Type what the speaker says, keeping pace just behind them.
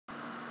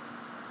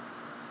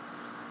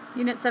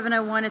Unit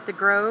 701 at the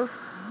Grove.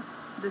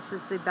 This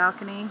is the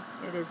balcony.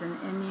 It is an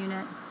in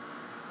unit,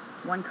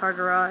 1-car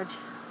garage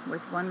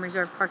with 1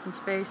 reserved parking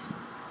space.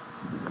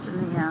 It's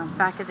in the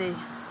back of the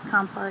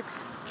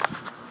complex.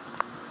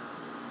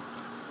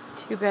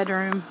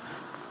 2-bedroom,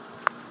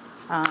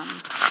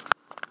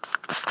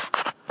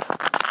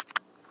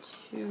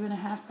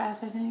 2.5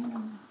 bath, I think.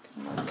 I'm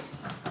gonna look.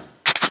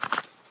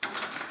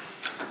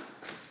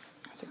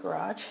 It's a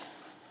garage.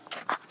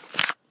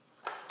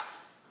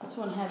 This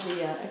one has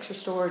the extra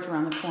storage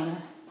around the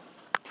corner.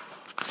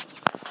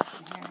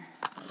 And here,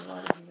 where the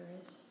water heater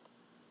is.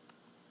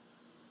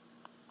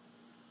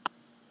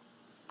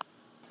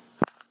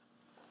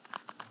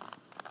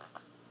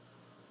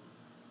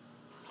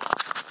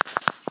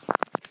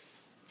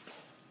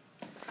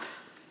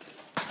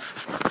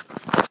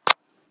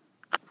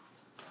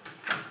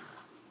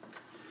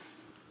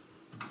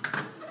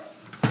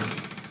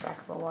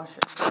 Stackable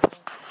washer.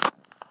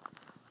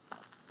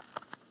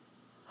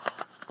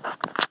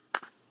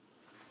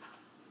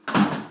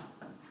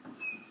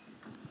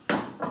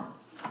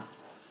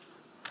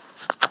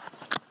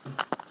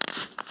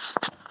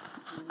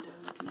 Window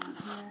looking out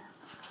here.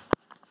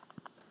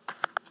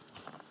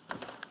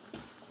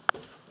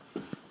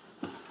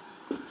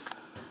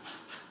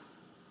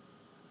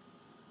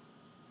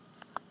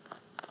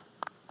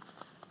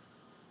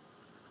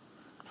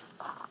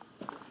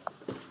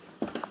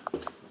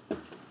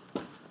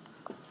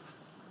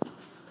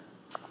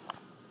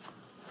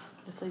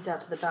 This leads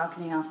out to the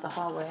balcony off the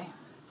hallway.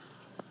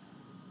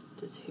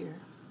 Just here.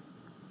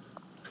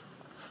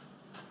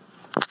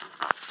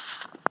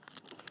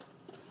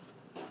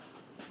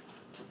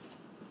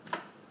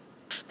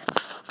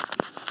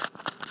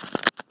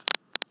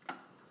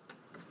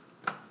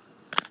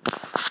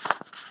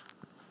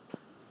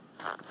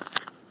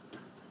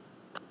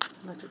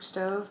 Electric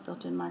stove,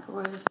 built-in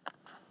microwave,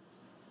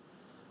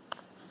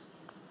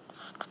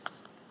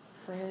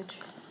 fridge,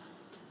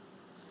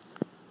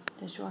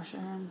 dishwasher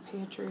and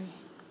pantry,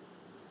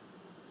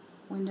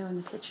 window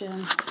in the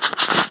kitchen,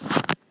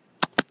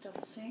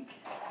 double sink,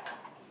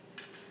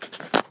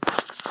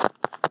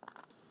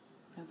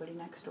 nobody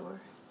next door.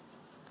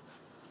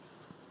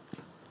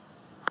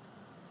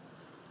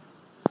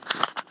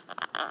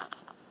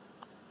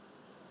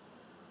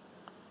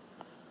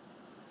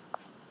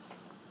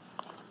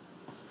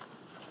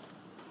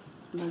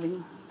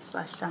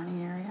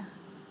 Living/dining area.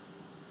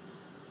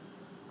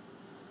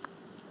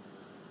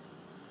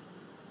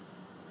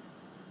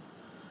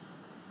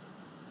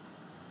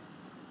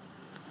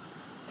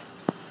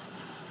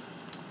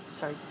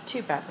 Sorry,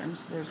 2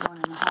 bathrooms. There's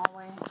one in the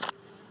hallway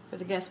for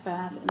the guest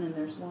bath, and then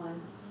there's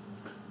one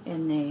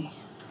in the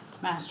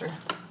master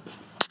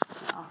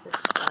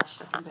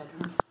office/second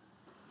bedroom.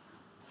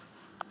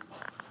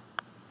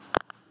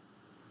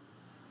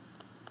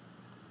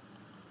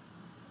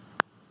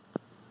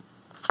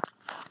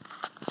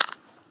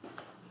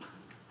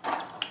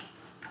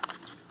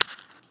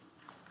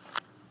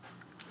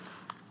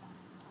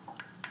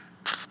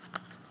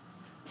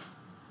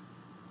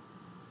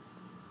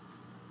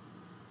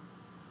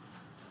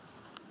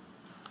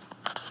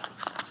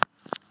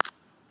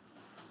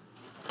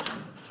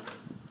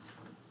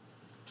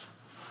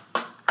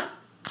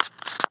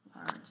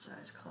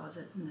 Size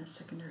closet in the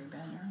secondary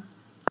bedroom.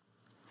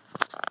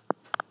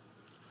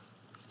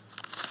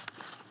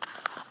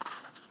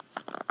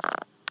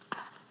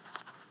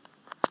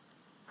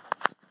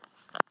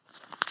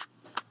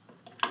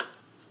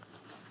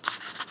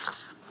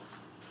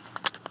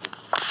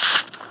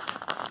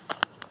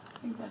 I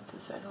think that's the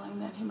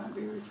settling that he might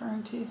be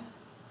referring to.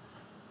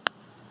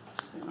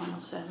 It's the normal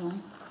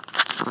settling.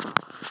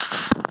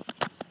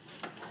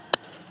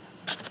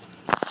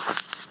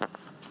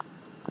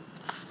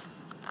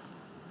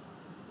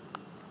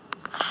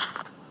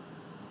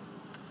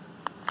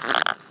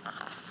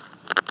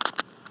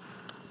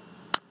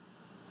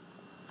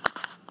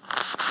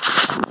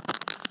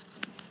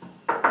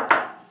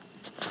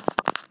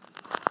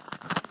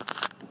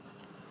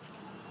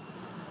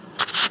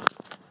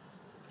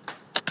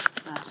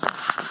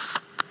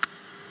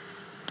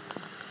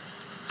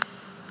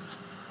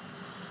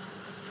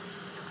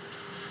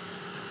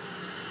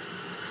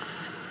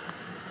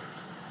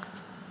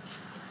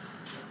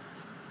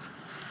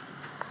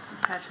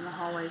 Patch in the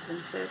hallway has been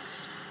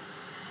fixed.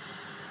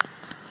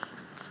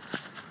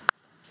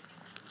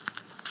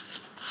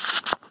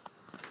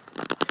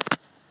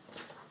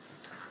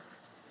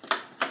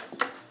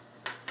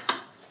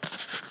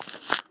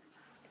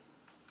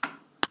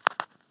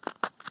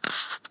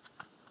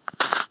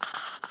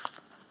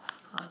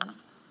 Closet.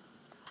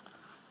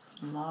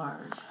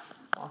 Large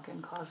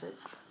walk-in closet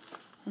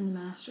in the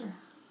master.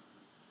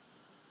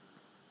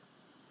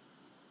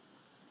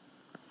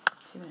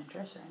 2-minute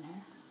dresser in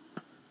here.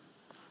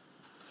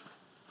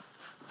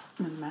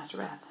 And then the master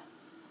bath.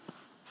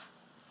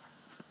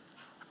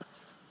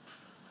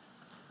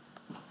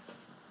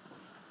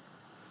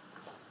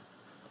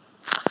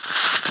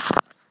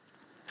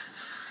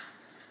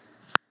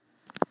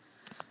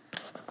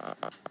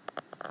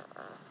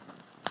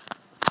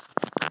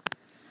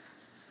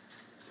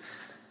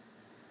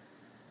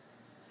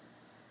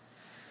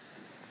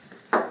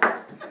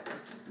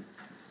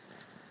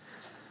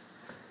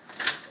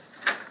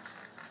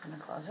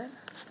 closet.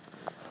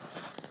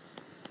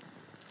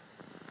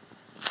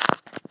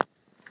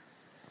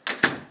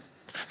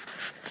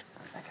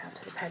 Back out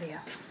to the patio.